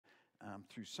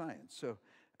through science. So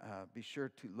be sure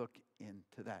to look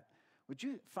into that. Would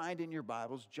you find in your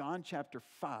Bibles John chapter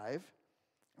 5? And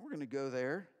we're going to go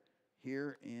there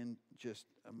here in just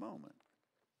a moment.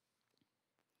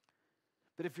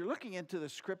 But if you're looking into the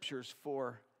scriptures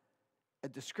for a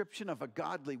description of a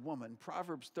godly woman,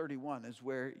 Proverbs 31 is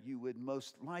where you would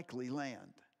most likely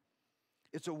land.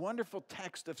 It's a wonderful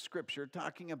text of scripture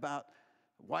talking about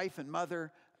wife and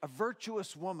mother, a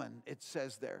virtuous woman, it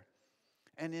says there.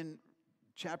 And in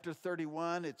chapter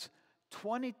 31, it's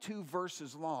 22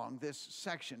 verses long, this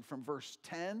section from verse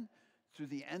 10 through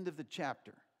the end of the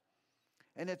chapter.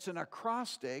 And it's an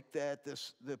acrostic that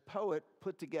the poet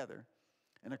put together.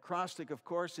 An acrostic, of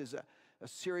course, is a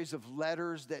series of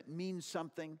letters that mean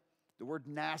something. The word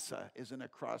NASA is an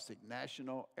acrostic,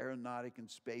 National Aeronautic and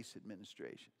Space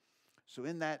Administration. So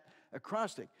in that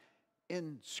acrostic,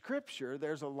 in Scripture,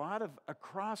 there's a lot of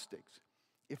acrostics.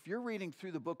 If you're reading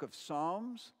through the book of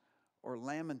Psalms or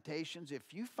Lamentations,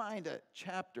 if you find a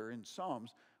chapter in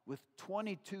Psalms with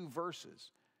 22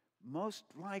 verses, most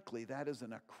likely that is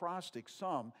an acrostic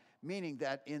psalm, meaning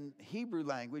that in Hebrew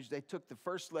language, they took the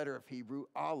first letter of Hebrew,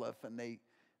 Aleph, and they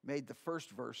made the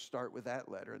first verse start with that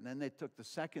letter. And then they took the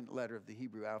second letter of the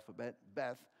Hebrew alphabet,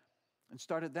 Beth, and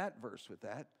started that verse with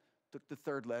that. Took the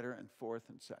third letter and fourth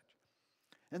and such.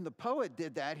 And the poet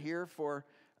did that here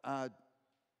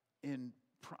in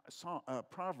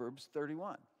Proverbs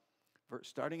 31,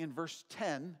 starting in verse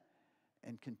 10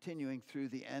 and continuing through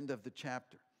the end of the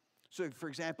chapter. So, for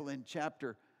example, in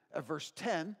verse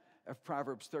 10 of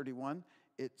Proverbs 31,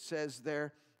 it says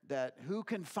there that who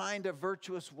can find a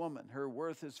virtuous woman? Her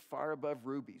worth is far above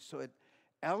rubies. So it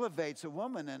elevates a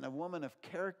woman, and a woman of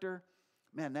character,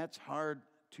 man, that's hard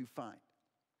to find.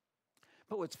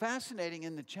 But what's fascinating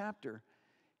in the chapter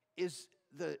is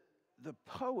the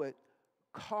poet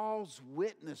calls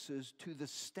witnesses to the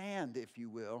stand, if you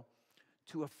will,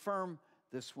 to affirm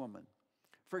this woman.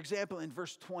 For example, in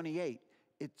verse 28,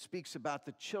 it speaks about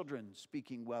the children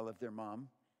speaking well of their mom,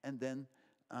 and then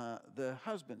the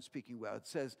husband speaking well. It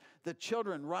says, the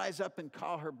children rise up and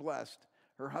call her blessed,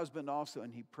 her husband also,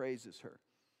 and he praises her.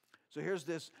 So here's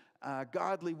this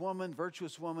godly woman,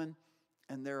 virtuous woman,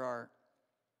 and there are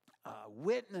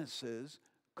witnesses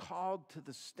called to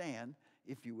the stand,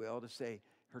 if you will, to say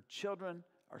her children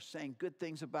are saying good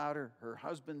things about her, her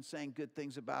husband saying good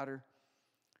things about her.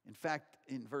 In fact,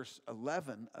 in verse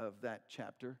 11 of that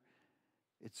chapter,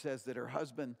 it says that her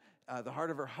husband, the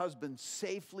heart of her husband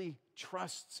safely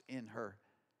trusts in her,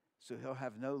 so he'll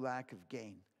have no lack of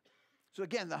gain. So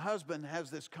again, the husband has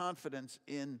this confidence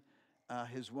in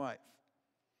his wife.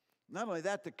 Not only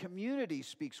that, the community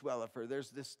speaks well of her. There's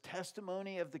this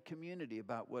testimony of the community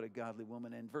about what a godly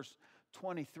woman. In verse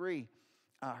 23,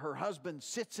 her husband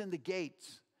sits in the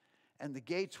gates, and the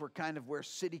gates were kind of where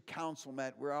city council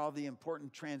met, where all the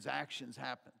important transactions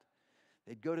happened.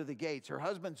 They'd go to the gates. Her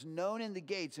husband's known in the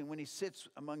gates and when he sits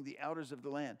among the elders of the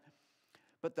land.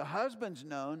 But the husband's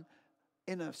known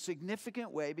in a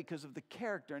significant way because of the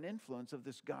character and influence of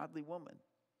this godly woman.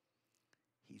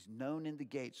 He's known in the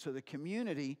gates. So the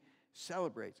community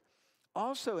celebrates.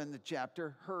 Also in the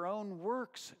chapter, her own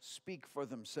works speak for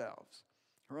themselves.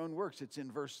 Her own works, it's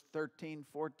in verse 13,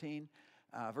 14,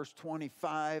 verse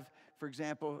 25. For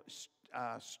example,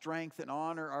 strength and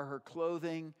honor are her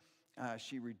clothing.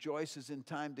 She rejoices in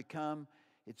time to come.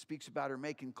 It speaks about her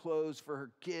making clothes for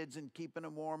her kids and keeping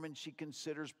them warm, and she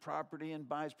considers property and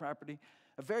buys property.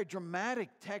 A very dramatic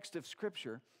text of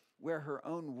Scripture where her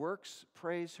own works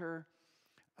praise her.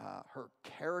 Her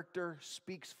character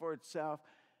speaks for itself.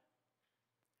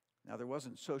 Now, there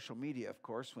wasn't social media, of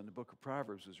course, when the book of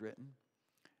Proverbs was written.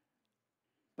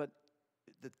 But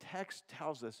the text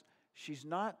tells us she's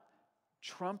not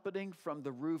trumpeting from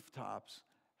the rooftops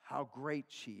how great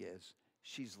she is.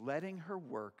 She's letting her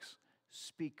works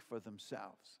speak for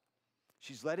themselves.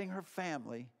 She's letting her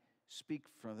family speak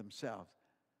for themselves.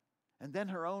 And then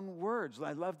her own words.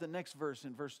 I love the next verse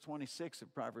in verse 26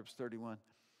 of Proverbs 31,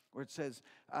 where it says,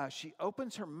 she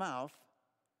opens her mouth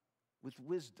with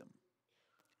wisdom,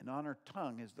 and on her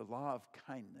tongue is the law of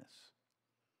kindness.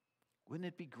 Wouldn't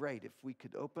it be great if we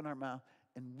could open our mouth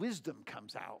and wisdom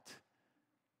comes out?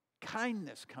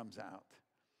 Kindness comes out.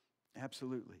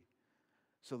 Absolutely.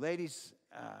 So ladies,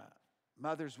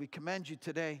 mothers, we commend you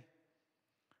today.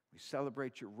 We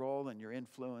celebrate your role and your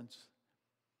influence.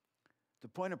 The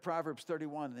point of Proverbs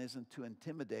 31 isn't to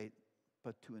intimidate,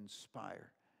 but to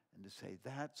inspire and to say,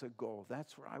 that's a goal.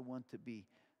 That's where I want to be.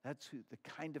 That's the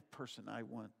kind of person I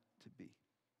want to be.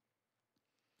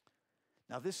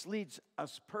 Now, this leads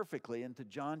us perfectly into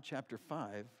John chapter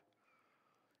 5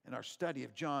 and our study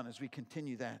of John as we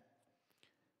continue that.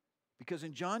 Because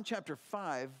in John chapter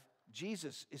 5,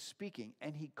 Jesus is speaking,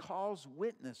 and he calls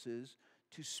witnesses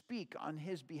to speak on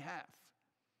his behalf.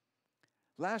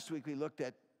 Last week we looked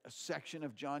at a section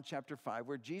of John chapter 5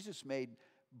 where Jesus made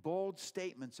bold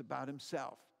statements about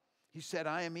himself. He said,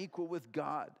 I am equal with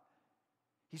God.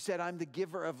 He said, I'm the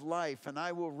giver of life, and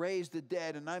I will raise the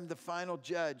dead, and I'm the final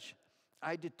judge.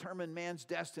 I determine man's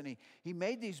destiny. He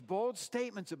made these bold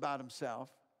statements about himself.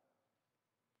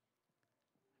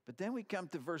 But then we come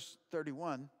to verse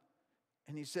 31,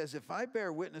 and he says, if I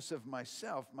bear witness of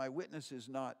myself, my witness is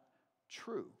not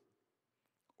true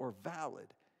or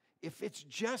valid. If it's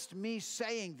just me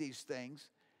saying these things,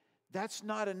 that's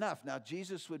not enough. Now,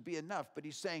 Jesus would be enough, but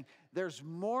he's saying there's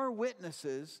more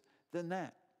witnesses than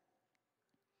that.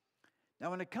 Now,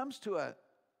 when it comes to a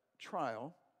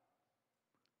trial,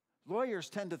 lawyers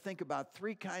tend to think about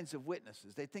three kinds of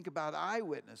witnesses. They think about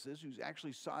eyewitnesses who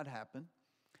actually saw it happen.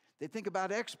 They think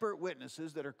about expert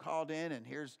witnesses that are called in, and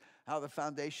here's how the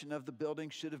foundation of the building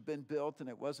should have been built, and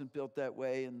it wasn't built that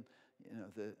way, and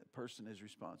the person is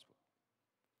responsible.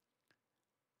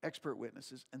 Expert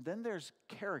witnesses. And then there's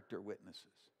character witnesses.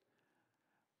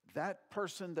 That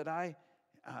person that I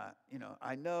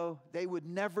know they would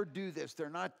never do this.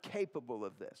 They're not capable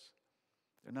of this.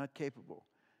 They're not capable.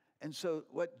 And so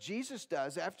what Jesus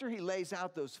does, after he lays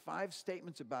out those 5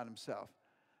 statements about himself,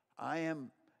 I am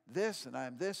this, and I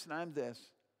am this, and I'm this,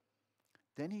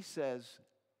 then he says,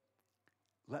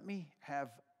 let me have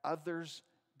others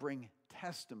bring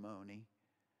testimony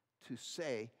to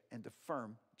say and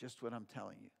affirm just what I'm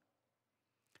telling you.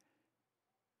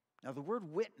 Now, the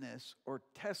word witness or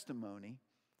testimony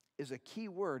is a key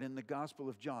word in the Gospel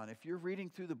of John. If you're reading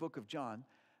through the book of John,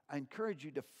 I encourage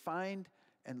you to find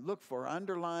and look for,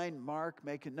 underline, mark,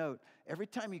 make a note. Every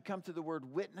time you come to the word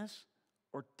witness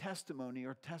or testimony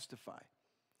or testify.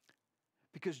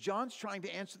 Because John's trying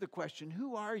to answer the question,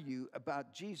 who are you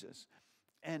about Jesus?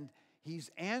 And he's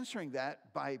answering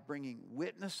that by bringing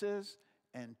witnesses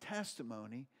and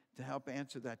testimony to help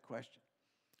answer that question.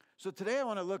 So today I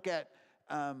want to look at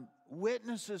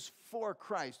witnesses for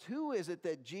Christ. Who is it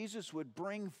that Jesus would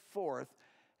bring forth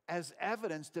as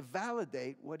evidence to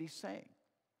validate what he's saying?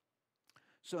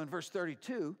 So in verse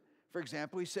 32, for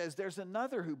example, he says, there's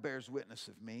another who bears witness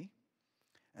of me,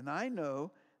 and I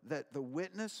know that the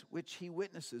witness which he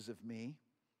witnesses of me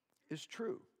is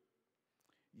true.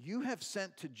 You have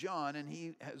sent to John, and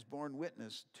he has borne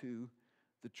witness to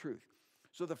the truth.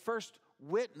 So the first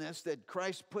witness that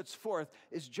Christ puts forth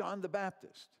is John the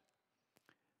Baptist.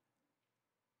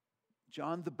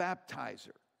 John the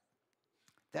Baptizer.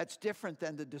 That's different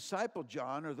than the disciple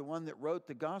John, or the one that wrote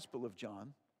the Gospel of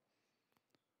John.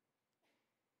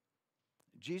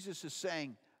 Jesus is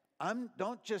saying,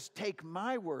 don't just take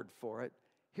my word for it.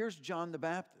 Here's John the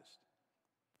Baptist.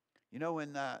 You know,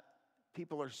 when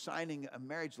people are signing a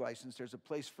marriage license, there's a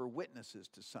place for witnesses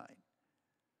to sign.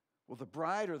 Well, the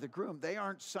bride or the groom, they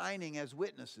aren't signing as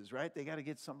witnesses, right? They got to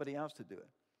get somebody else to do it.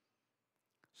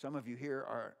 Some of you here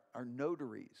are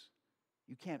notaries.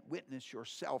 You can't witness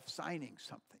yourself signing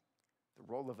something. The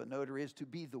role of a notary is to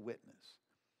be the witness.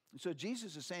 And so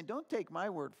Jesus is saying, don't take my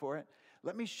word for it.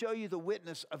 Let me show you the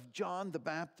witness of John the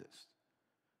Baptist.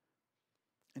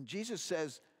 And Jesus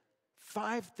says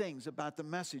 5 things about the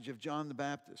message of John the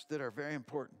Baptist that are very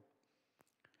important.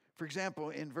 For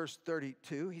example, in verse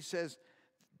 32, he says,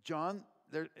 John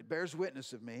bears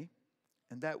witness of me,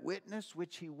 and that witness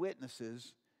which he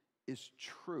witnesses is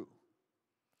true.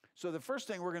 So the first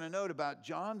thing we're going to note about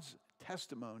John's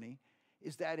testimony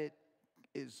is that it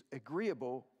is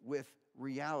agreeable with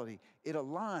reality. It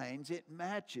aligns, it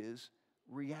matches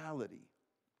reality.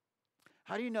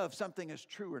 How do you know if something is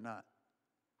true or not?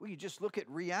 Well, you just look at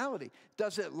reality.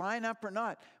 Does it line up or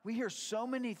not? We hear so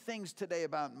many things today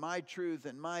about my truth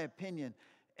and my opinion,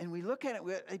 and we look at it,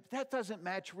 if that doesn't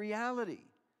match reality,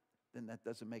 then that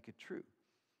doesn't make it true.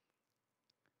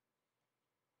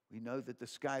 We know that the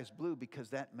sky is blue because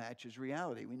that matches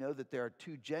reality. We know that there are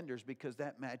 2 genders because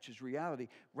that matches reality.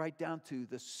 Right down to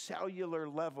the cellular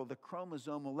level, the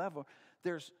chromosomal level,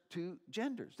 there's 2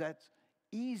 genders. That's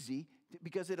easy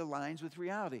because it aligns with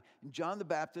reality. And John the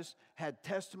Baptist had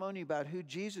testimony about who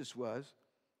Jesus was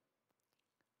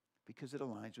because it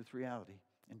aligns with reality.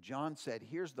 And John said,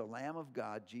 here's the Lamb of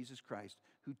God, Jesus Christ,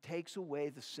 who takes away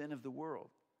the sin of the world.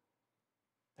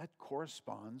 That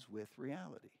corresponds with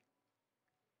reality.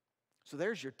 So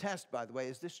there's your test, by the way.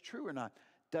 Is this true or not?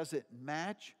 Does it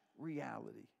match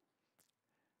reality?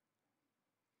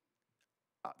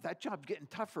 That job's getting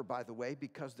tougher, by the way,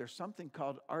 because there's something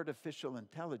called artificial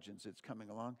intelligence that's coming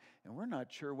along, and we're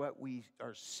not sure what we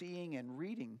are seeing and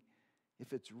reading,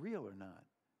 if it's real or not.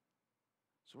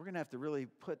 So we're going to have to really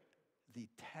put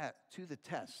to the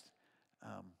test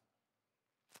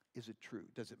Is it true?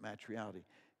 Does it match reality?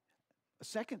 A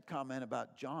second comment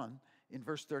about John in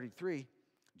verse 33,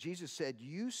 Jesus said,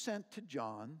 you sent to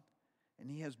John, and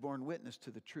he has borne witness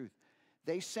to the truth.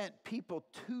 They sent people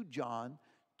to John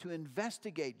to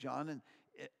investigate John. And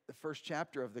the first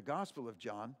chapter of the Gospel of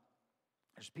John,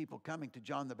 there's people coming to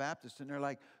John the Baptist, and they're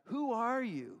like, who are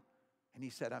you? And he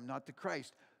said, I'm not the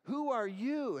Christ. Who are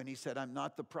you? And he said, I'm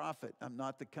not the prophet. I'm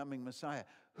not the coming Messiah.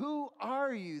 Who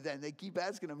are you then? They keep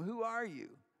asking him, who are you?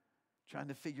 Trying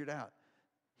to figure it out.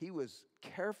 He was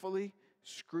carefully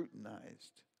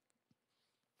scrutinized.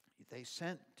 They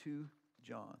sent to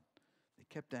John. They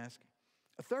kept asking.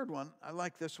 A third one, I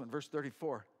like this one, verse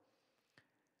 34.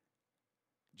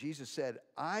 Jesus said,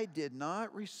 I did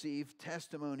not receive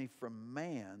testimony from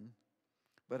man,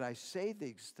 but I say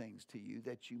these things to you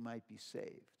that you might be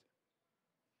saved.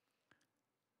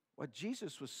 What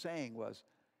Jesus was saying was,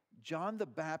 John the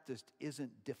Baptist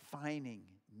isn't defining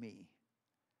me.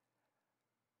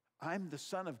 I'm the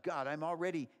Son of God. I'm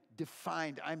already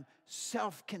defined. I'm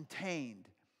self-contained.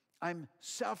 I'm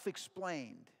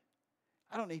self-explained.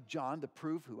 I don't need John to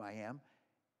prove who I am.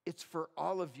 It's for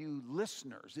all of you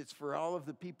listeners. It's for all of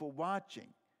the people watching.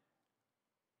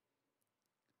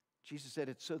 Jesus said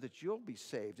it's so that you'll be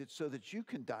saved. It's so that you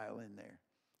can dial in there.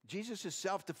 Jesus is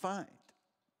self-defined.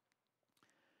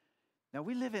 Now,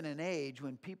 we live in an age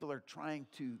when people are trying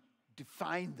to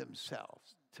define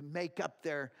themselves, to make up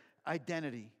their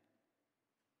identity.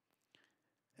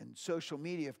 And social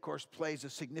media, of course, plays a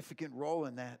significant role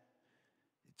in that.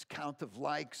 Its count of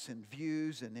likes and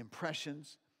views and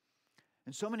impressions.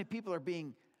 And so many people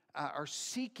are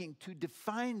seeking to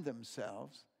define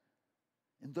themselves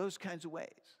in those kinds of ways.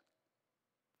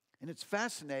 And it's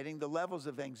fascinating the levels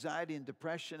of anxiety and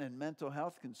depression and mental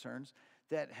health concerns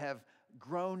that have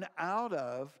grown out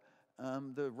of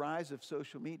the rise of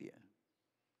social media.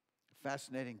 A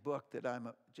fascinating book that I'm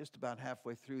just about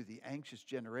halfway through, The Anxious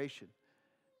Generation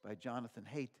by Jonathan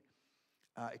Haidt,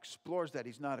 explores that.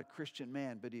 He's not a Christian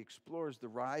man, but he explores the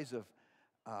rise of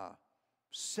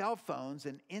cell phones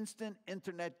and instant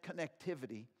internet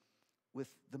connectivity with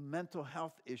the mental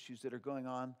health issues that are going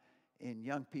on in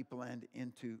young people and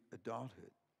into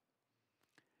adulthood.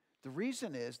 The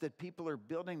reason is that people are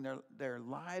building their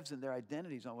lives and their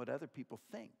identities on what other people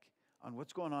think, on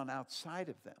what's going on outside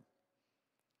of them.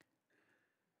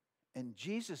 And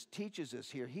Jesus teaches us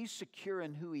here, he's secure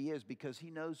in who he is because he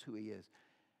knows who he is.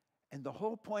 And the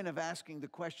whole point of asking the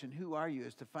question, who are you,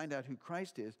 is to find out who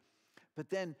Christ is. But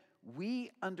then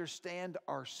we understand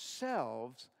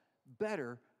ourselves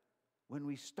better when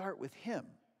we start with him.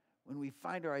 When we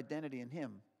find our identity in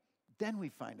him, then we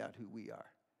find out who we are.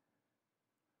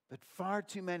 But far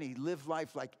too many live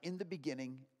life like, in the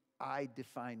beginning, I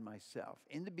define myself.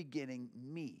 In the beginning,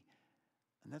 me.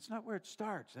 And that's not where it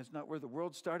starts. That's not where the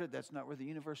world started. That's not where the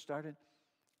universe started.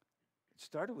 It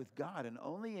started with God, and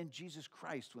only in Jesus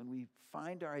Christ, when we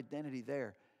find our identity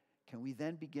there, can we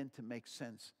then begin to make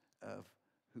sense of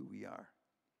who we are.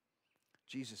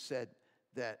 Jesus said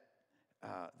that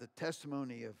the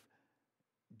testimony of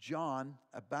John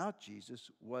about Jesus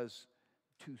was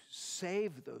to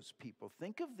save those people.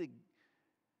 Think of the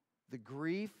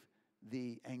grief,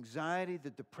 the anxiety, the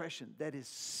depression that is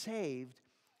saved,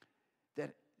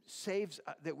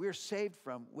 that we're saved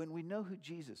from when we know who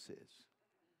Jesus is.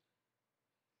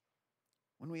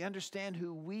 When we understand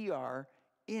who we are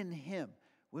in him.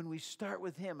 When we start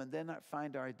with him and then not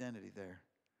find our identity there.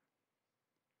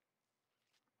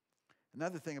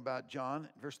 Another thing about John,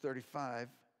 verse 35,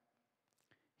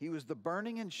 he was the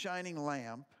burning and shining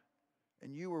lamp,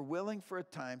 and you were willing for a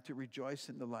time to rejoice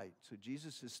in the light. So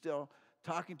Jesus is still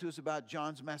talking to us about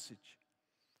John's message.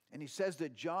 And he says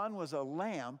that John was a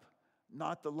lamp,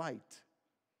 not the light.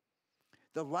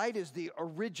 The light is the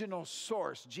original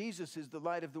source. Jesus is the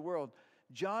light of the world.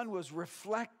 John was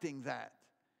reflecting that.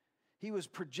 He was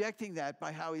projecting that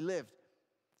by how he lived.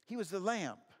 He was the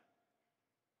lamp.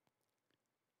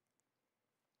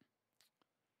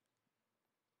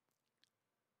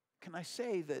 Can I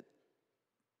say that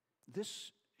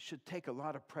this should take a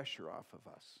lot of pressure off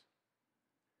of us?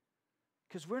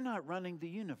 Because we're not running the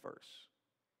universe.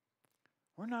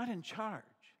 We're not in charge.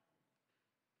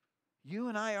 You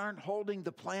and I aren't holding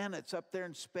the planets up there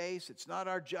in space. It's not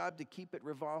our job to keep it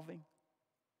revolving.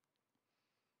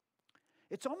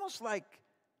 It's almost like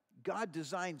God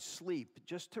designed sleep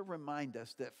just to remind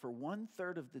us that for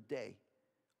 1/3 of the day,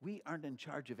 we aren't in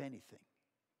charge of anything.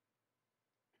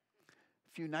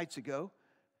 A few nights ago,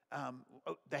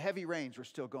 the heavy rains were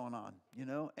still going on,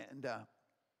 and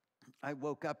I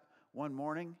woke up one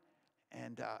morning,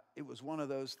 and it was one of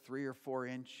those 3 or 4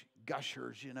 inch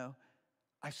gushers,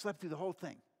 I slept through the whole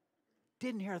thing.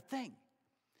 Didn't hear a thing.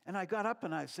 And I got up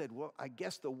and I said, well, I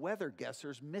guess the weather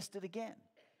guessers missed it again.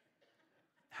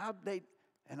 How'd they?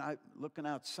 And I looking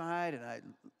outside, and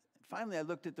finally I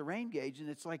looked at the rain gauge, and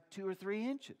it's like 2 or 3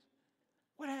 inches.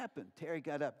 What happened? Terry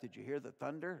got up. Did you hear the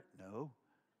thunder? No.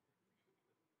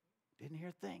 Didn't hear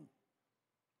a thing.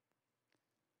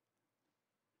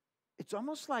 It's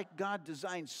almost like God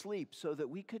designed sleep so that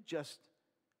we could just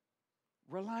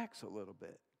relax a little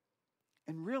bit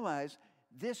and realize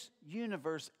this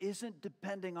universe isn't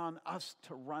depending on us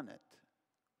to run it.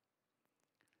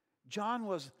 John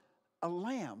was a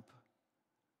lamp,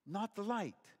 not the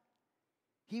light.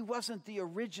 He wasn't the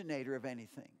originator of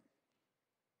anything.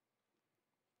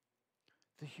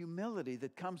 The humility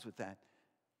that comes with that.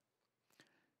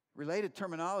 Related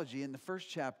terminology in the first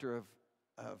chapter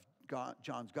of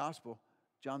John's Gospel,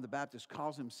 John the Baptist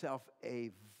calls himself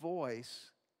a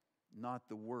voice, not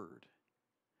the word.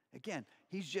 Again,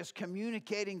 he's just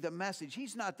communicating the message.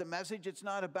 He's not the message. It's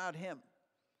not about him.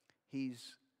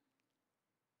 He's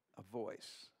a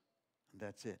voice. And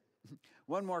that's it.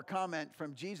 One more comment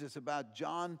from Jesus about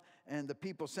John and the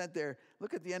people sent there.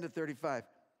 Look at the end of 35.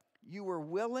 You were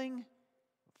willing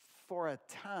for a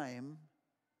time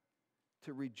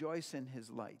to rejoice in his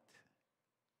light.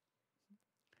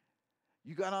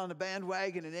 You got on the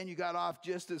bandwagon and then you got off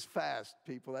just as fast,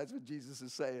 people. That's what Jesus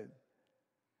is saying.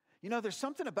 You know, there's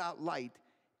something about light.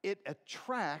 It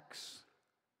attracts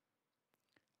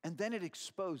and then it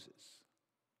exposes.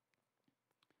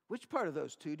 Which part of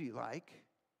those two do you like?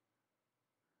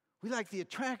 We like the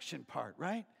attraction part,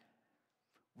 right?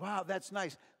 Wow, that's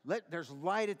nice. There's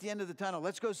light at the end of the tunnel.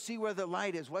 Let's go see where the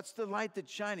light is. What's the light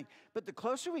that's shining? But the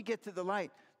closer we get to the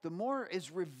light, the more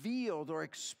is revealed or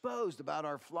exposed about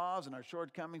our flaws and our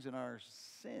shortcomings and our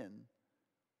sin.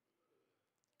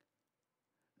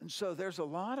 And so there's a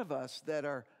lot of us that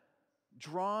are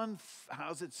drawn,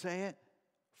 how's it say it?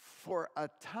 For a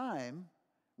time,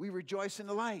 we rejoice in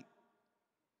the light.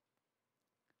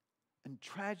 And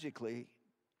tragically,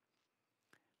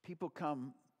 people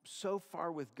come so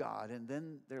far with God, and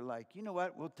then they're like, you know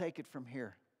what? We'll take it from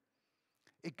here.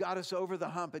 It got us over the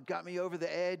hump. It got me over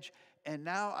the edge, and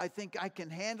now I think I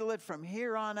can handle it from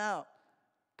here on out.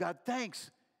 God, thanks.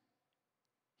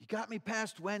 You got me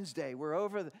past Wednesday. We're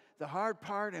over the hard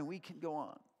part, and we can go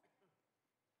on.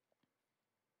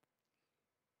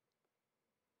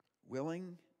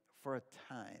 Willing for a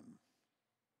time.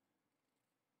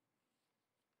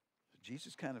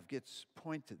 Jesus kind of gets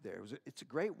pointed there. It's a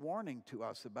great warning to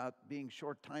us about being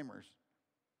short-timers.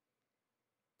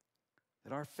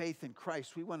 That our faith in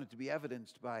Christ, we want it to be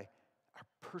evidenced by our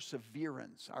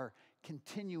perseverance, our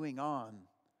continuing on.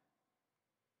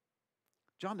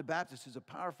 John the Baptist is a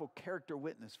powerful character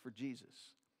witness for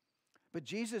Jesus. But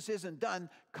Jesus isn't done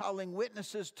calling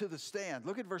witnesses to the stand.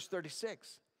 Look at verse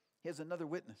 36. He has another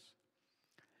witness.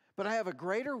 But I have a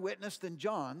greater witness than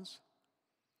John's,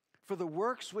 for the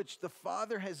works which the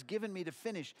Father has given me to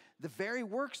finish, the very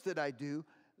works that I do,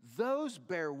 those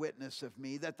bear witness of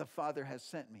me that the Father has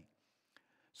sent me.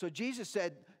 So Jesus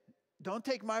said, don't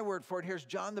take my word for it. Here's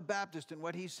John the Baptist and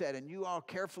what he said. And you all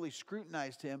carefully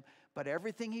scrutinized him, but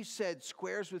everything he said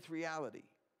squares with reality.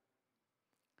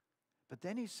 But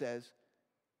then he says,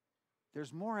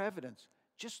 there's more evidence.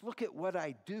 Just look at what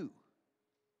I do.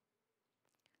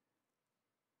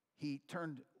 He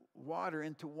turned water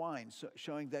into wine,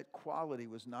 showing that quality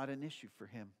was not an issue for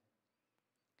him.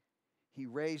 He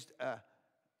raised a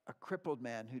crippled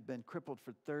man who'd been crippled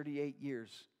for 38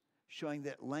 years, showing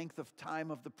that length of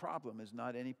time of the problem is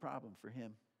not any problem for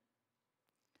him.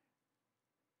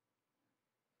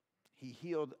 He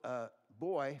healed a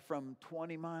boy from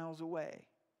 20 miles away,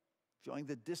 showing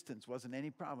the distance wasn't any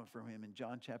problem for him in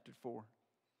John chapter 4.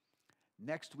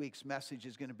 Next week's message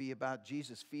is going to be about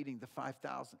Jesus feeding the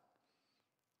 5,000.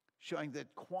 Showing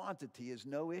that quantity is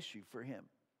no issue for him.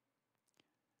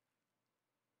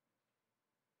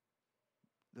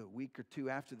 The week or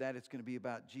two after that, it's going to be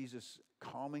about Jesus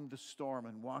calming the storm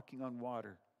and walking on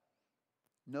water.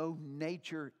 No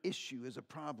nature issue is a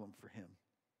problem for him.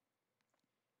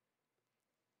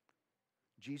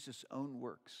 Jesus' own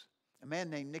works. A man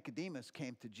named Nicodemus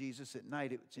came to Jesus at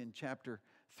night. It's in chapter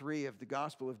 3 of the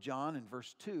Gospel of John in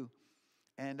verse 2.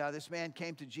 And this man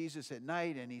came to Jesus at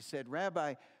night and he said,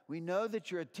 Rabbi, we know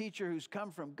that you're a teacher who's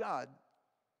come from God,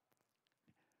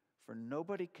 for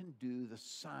nobody can do the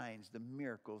signs, the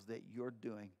miracles that you're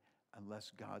doing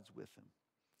unless God's with him.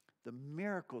 The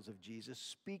miracles of Jesus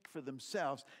speak for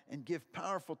themselves and give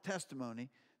powerful testimony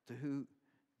to who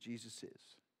Jesus is.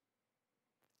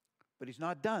 But he's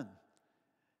not done.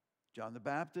 John the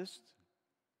Baptist,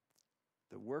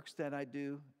 the works that I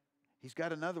do, he's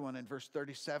got another one in verse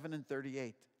 37 and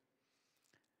 38.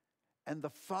 and the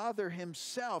Father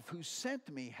himself who sent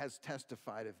me has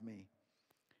testified of me.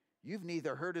 You've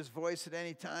neither heard his voice at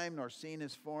any time nor seen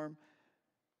his form,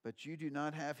 but you do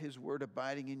not have his word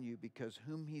abiding in you, because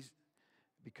whom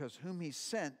he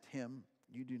sent him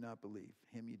you do not believe.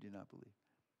 Him you do not believe.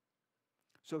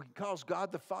 So he calls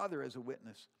God the Father as a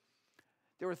witness.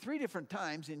 There were 3 different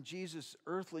times in Jesus'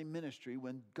 earthly ministry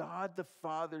when God the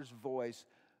Father's voice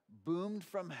boomed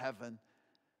from heaven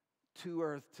to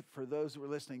earth for those who were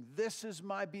listening. This is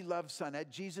my beloved Son. At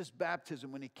Jesus'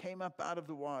 baptism, when he came up out of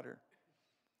the water,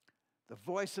 the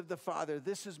voice of the Father,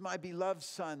 this is my beloved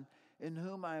Son, in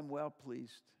whom I am well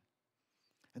pleased.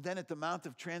 And then at the Mount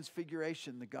of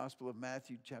Transfiguration, the Gospel of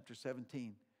Matthew, chapter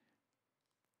 17,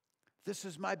 this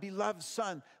is my beloved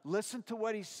Son. Listen to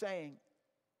what he's saying.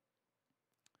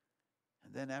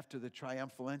 And then after the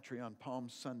triumphal entry on Palm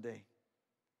Sunday,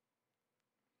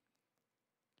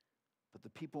 but the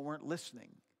people weren't listening.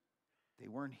 They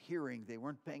weren't hearing. They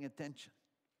weren't paying attention.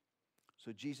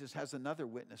 So Jesus has another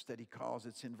witness that he calls.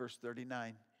 It's in verse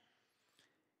 39.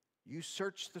 You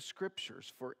search the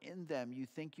scriptures, for in them you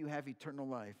think you have eternal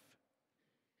life.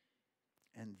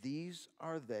 And these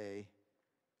are they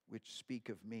which speak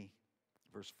of me.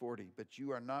 Verse 40. But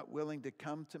you are not willing to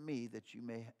come to me that you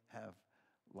may have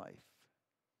life.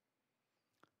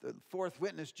 The 4th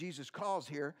witness Jesus calls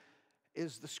here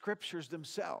is the scriptures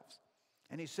themselves.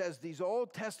 And he says, these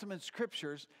Old Testament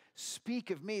scriptures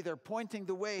speak of me. They're pointing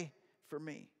the way for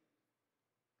me.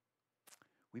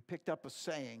 We picked up a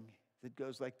saying that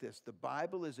goes like this: the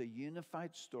Bible is a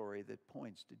unified story that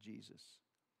points to Jesus.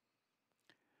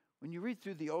 When you read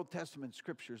through the Old Testament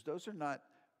scriptures, those are not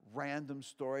random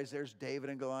stories. There's David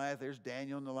and Goliath, there's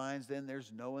Daniel in the lions, then there's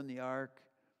Noah in the ark.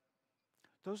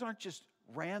 Those aren't just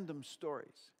random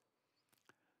stories.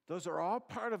 Those are all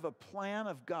part of a plan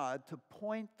of God to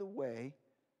point the way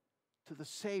to the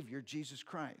Savior, Jesus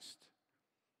Christ.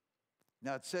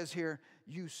 Now it says here,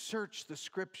 you search the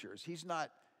scriptures. He's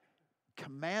not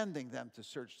commanding them to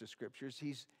search the scriptures.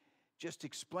 He's just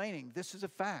explaining, this is a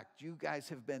fact. You guys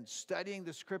have been studying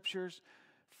the scriptures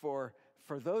for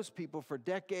those people for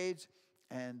decades,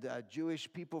 and Jewish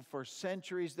people for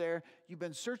centuries there. You've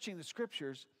been searching the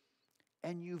scriptures,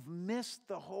 and you've missed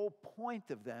the whole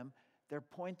point of them. They're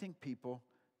pointing people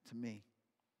to me.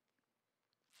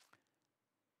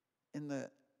 In the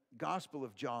Gospel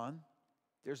of John,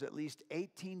 there's at least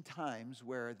 18 times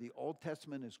where the Old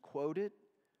Testament is quoted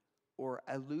or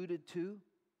alluded to.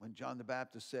 When John the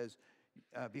Baptist says,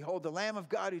 behold, the Lamb of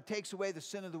God who takes away the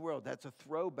sin of the world. That's a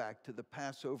throwback to the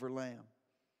Passover lamb.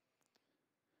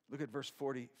 Look at verse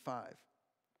 45.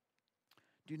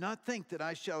 Do not think that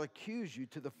I shall accuse you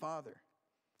to the Father.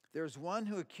 There is one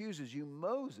who accuses you,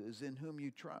 Moses, in whom you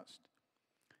trust.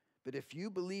 But if you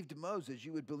believed Moses,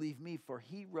 you would believe me, for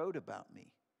he wrote about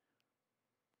me.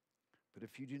 But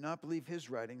if you do not believe his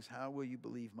writings, how will you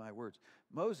believe my words?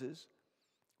 Moses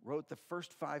wrote the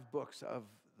first 5 books of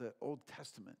the Old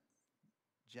Testament: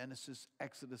 Genesis,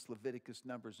 Exodus, Leviticus,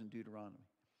 Numbers, and Deuteronomy.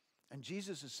 And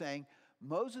Jesus is saying,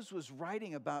 Moses was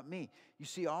writing about me. You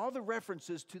see, all the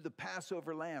references to the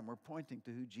Passover lamb were pointing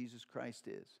to who Jesus Christ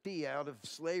is. He out of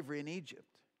slavery in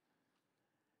Egypt.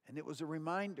 And it was a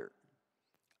reminder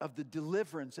of the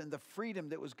deliverance and the freedom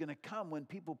that was going to come when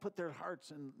people put their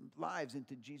hearts and lives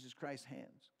into Jesus Christ's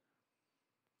hands.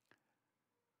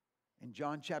 In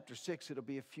John chapter 6, it'll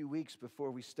be a few weeks before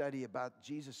we study about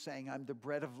Jesus saying, I'm the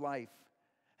bread of life.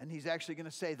 And he's actually going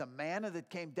to say, the manna that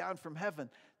came down from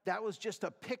heaven, that was just a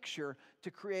picture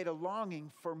to create a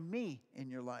longing for me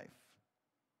in your life.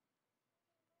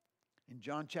 In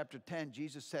John chapter 10,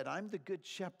 Jesus said, I'm the good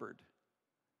shepherd,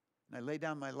 and I lay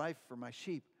down my life for my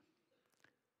sheep.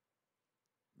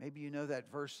 Maybe you know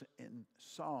that verse in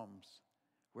Psalms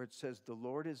where it says, the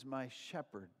Lord is my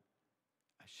shepherd,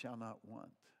 I shall not want.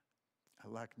 I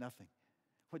lack nothing.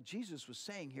 What Jesus was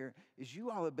saying here is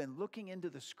you all have been looking into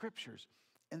the scriptures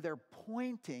and they're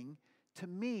pointing to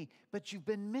me, but you've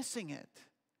been missing it.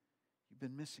 You've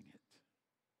been missing it.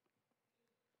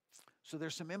 So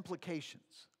there's some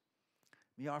implications.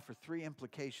 Let me offer 3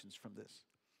 implications from this.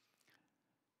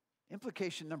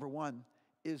 Implication number 1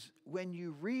 is when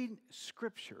you read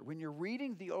scripture, when you're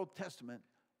reading the Old Testament,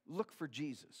 look for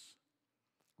Jesus.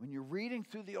 When you're reading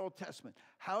through the Old Testament,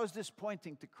 how is this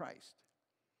pointing to Christ?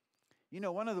 You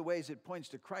know, one of the ways it points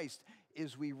to Christ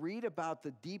is we read about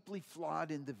the deeply flawed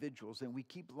individuals and we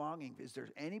keep longing. Is there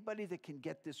anybody that can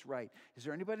get this right? Is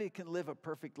there anybody that can live a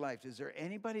perfect life? Is there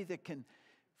anybody that can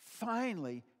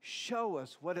finally show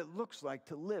us what it looks like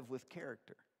to live with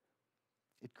character?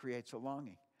 It creates a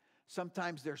longing.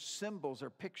 Sometimes they're symbols or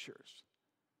pictures.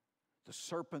 The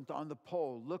serpent on the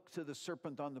pole. Look to the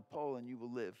serpent on the pole and you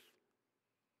will live.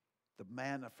 the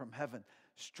manna from heaven.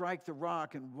 Strike the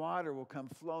rock and water will come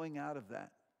flowing out of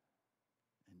that.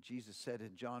 And Jesus said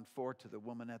in John 4 to the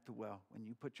woman at the well, when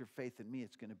you put your faith in me,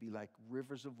 it's going to be like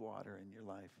rivers of water in your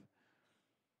life.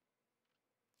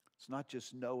 It's not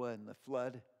just Noah and the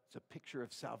flood. It's a picture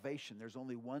of salvation. There's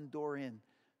only one door in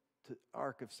to the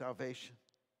ark of salvation.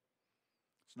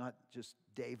 It's not just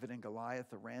David and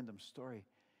Goliath, a random story.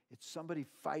 It's somebody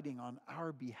fighting on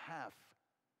our behalf,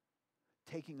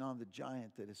 taking on the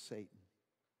giant that is Satan.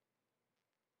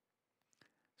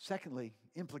 Secondly,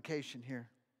 implication here.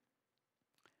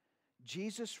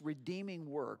 Jesus' redeeming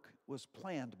work was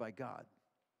planned by God.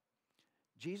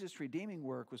 Jesus' redeeming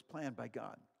work was planned by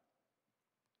God.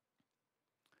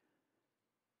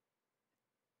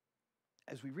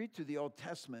 As we read through the Old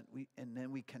Testament, and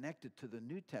then we connect it to the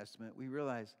New Testament, we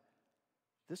realize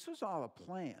this was all a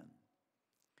plan.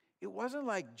 It wasn't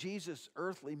like Jesus'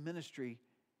 earthly ministry,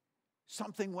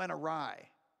 something went awry.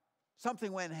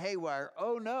 Something went haywire.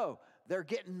 Oh no, they're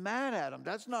getting mad at him.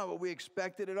 That's not what we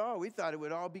expected at all. We thought it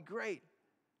would all be great.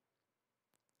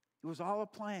 It was all a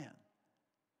plan.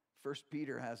 1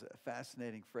 Peter has a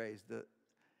fascinating phrase that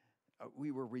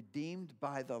we were redeemed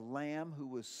by the Lamb who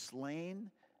was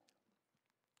slain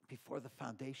before the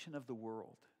foundation of the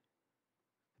world.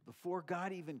 Before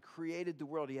God even created the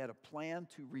world, he had a plan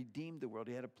to redeem the world.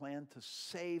 He had a plan to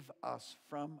save us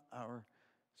from our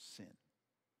sin. It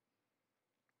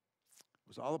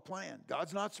was all a plan.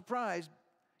 God's not surprised.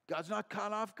 God's not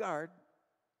caught off guard.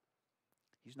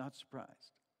 He's not surprised.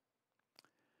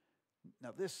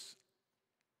 Now, this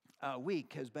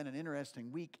week has been an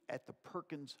interesting week at the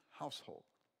Perkins household.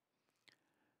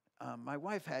 My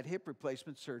wife had hip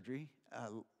replacement surgery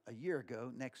a year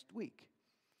ago next week.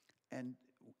 And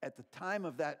at the time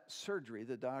of that surgery,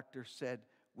 the doctor said,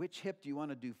 which hip do you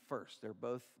want to do first? They're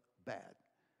both bad.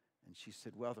 And she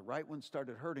said, well, the right one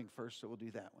started hurting first, so we'll do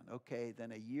that one. Okay,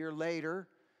 then a year later,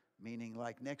 meaning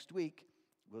like next week,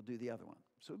 we'll do the other one.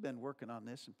 So we've been working on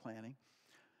this and planning.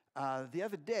 The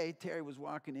other day, Terry was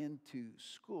walking into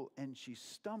school, and she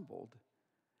stumbled.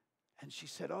 And she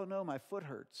said, oh, no, my foot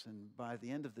hurts. And by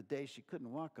the end of the day, she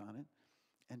couldn't walk on it.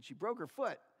 And she broke her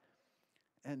foot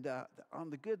and on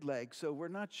the good leg. So we're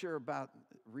not sure about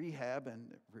rehab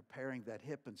and repairing that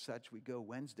hip and such. We go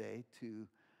Wednesday to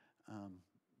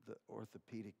the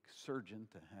orthopedic surgeon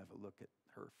to have a look at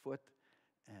her foot.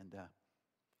 And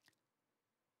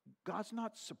God's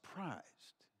not surprised.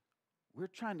 We're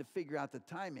trying to figure out the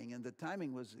timing, and the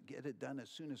timing was to get it done as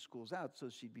soon as school's out so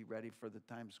she'd be ready for the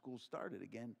time school started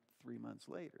again 3 months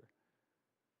later.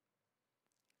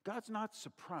 God's not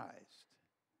surprised.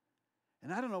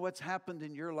 And I don't know what's happened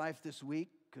in your life this week,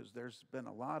 because there's been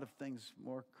a lot of things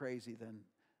more crazy than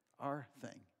our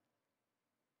thing.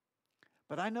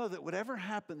 But I know that whatever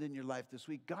happened in your life this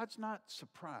week, God's not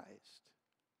surprised.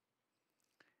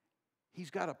 He's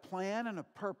got a plan and a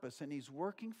purpose, and he's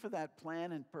working for that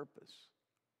plan and purpose.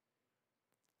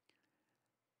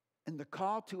 And the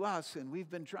call to us, and we've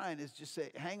been trying, is just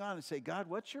say, hang on and say, God,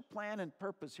 what's your plan and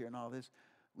purpose here in all this?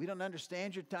 We don't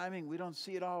understand your timing. We don't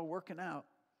see it all working out.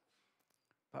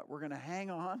 But we're going to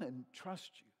hang on and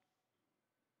trust you,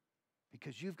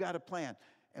 because you've got a plan.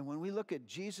 And when we look at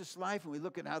Jesus' life and we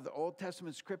look at how the Old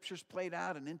Testament scriptures played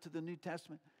out and into the New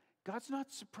Testament, God's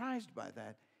not surprised by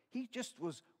that. He just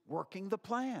was working the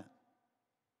plan.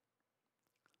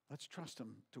 Let's trust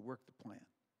him to work the plan.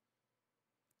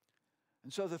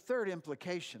 And so the third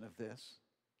implication of this,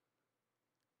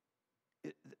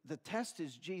 the test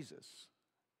is Jesus.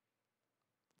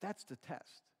 That's the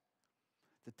test.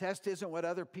 The test isn't what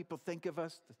other people think of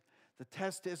us. The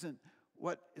test isn't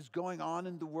what is going on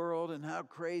in the world and how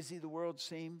crazy the world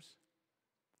seems.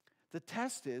 The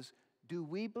test is, do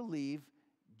we believe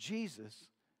Jesus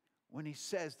when he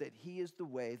says that he is the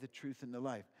way, the truth, and the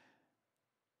life?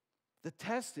 The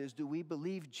test is, do we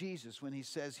believe Jesus when he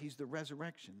says he's the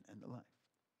resurrection and the life?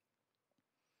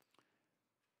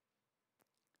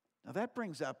 Now that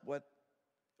brings up when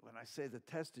I say the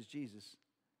test is Jesus,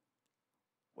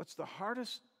 what's the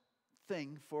hardest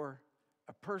thing for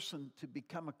a person to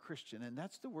become a Christian? And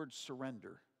that's the word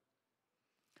surrender.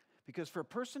 Because for a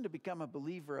person to become a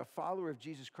believer, a follower of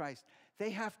Jesus Christ,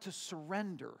 they have to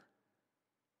surrender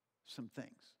some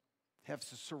things. They have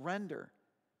to surrender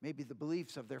maybe the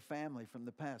beliefs of their family from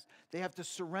the past. They have to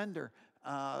surrender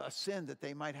a sin that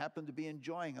they might happen to be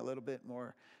enjoying a little bit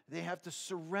more. They have to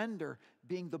surrender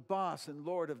being the boss and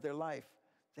Lord of their life.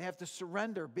 They have to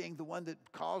surrender being the one that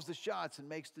calls the shots and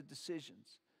makes the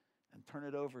decisions and turn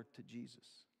it over to Jesus.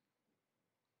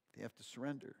 They have to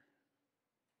surrender.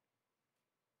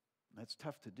 That's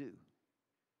tough to do.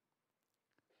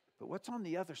 But what's on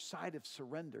the other side of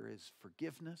surrender is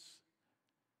forgiveness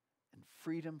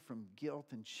freedom from guilt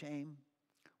and shame.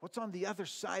 What's on the other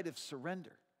side of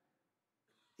surrender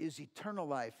is eternal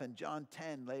life, and John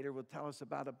 10 later will tell us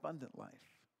about abundant life.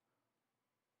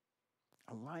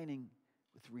 Aligning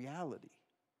with reality.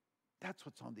 That's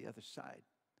what's on the other side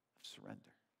of surrender.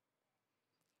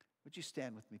 Would you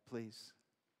stand with me, please?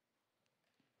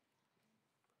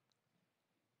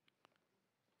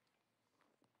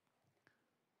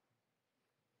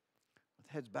 With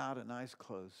heads bowed and eyes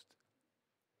closed,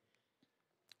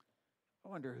 I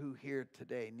wonder who here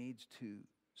today needs to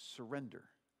surrender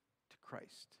to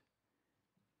Christ.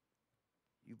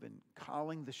 You've been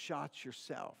calling the shots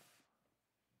yourself.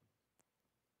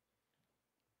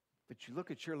 But you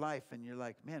look at your life and you're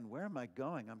like, man, where am I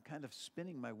going? I'm kind of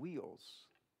spinning my wheels.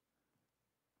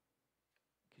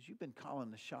 Because you've been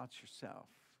calling the shots yourself.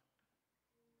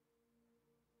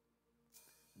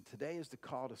 And today is the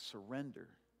call to surrender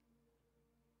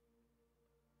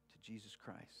to Jesus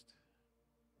Christ.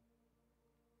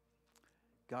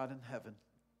 God in heaven,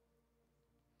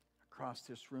 across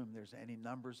this room, there's any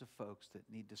numbers of folks that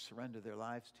need to surrender their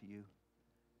lives to you.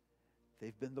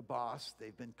 They've been the boss.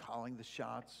 They've been calling the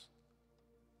shots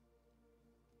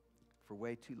for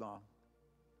way too long.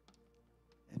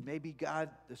 And maybe, God,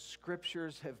 the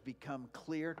scriptures have become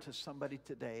clear to somebody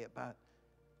today about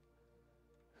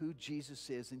who Jesus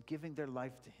is and giving their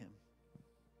life to him.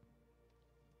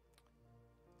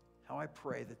 How I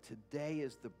pray that today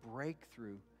is the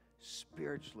breakthrough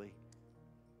spiritually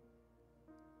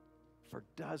for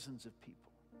dozens of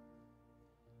people.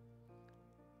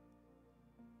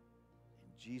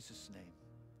 In Jesus' name.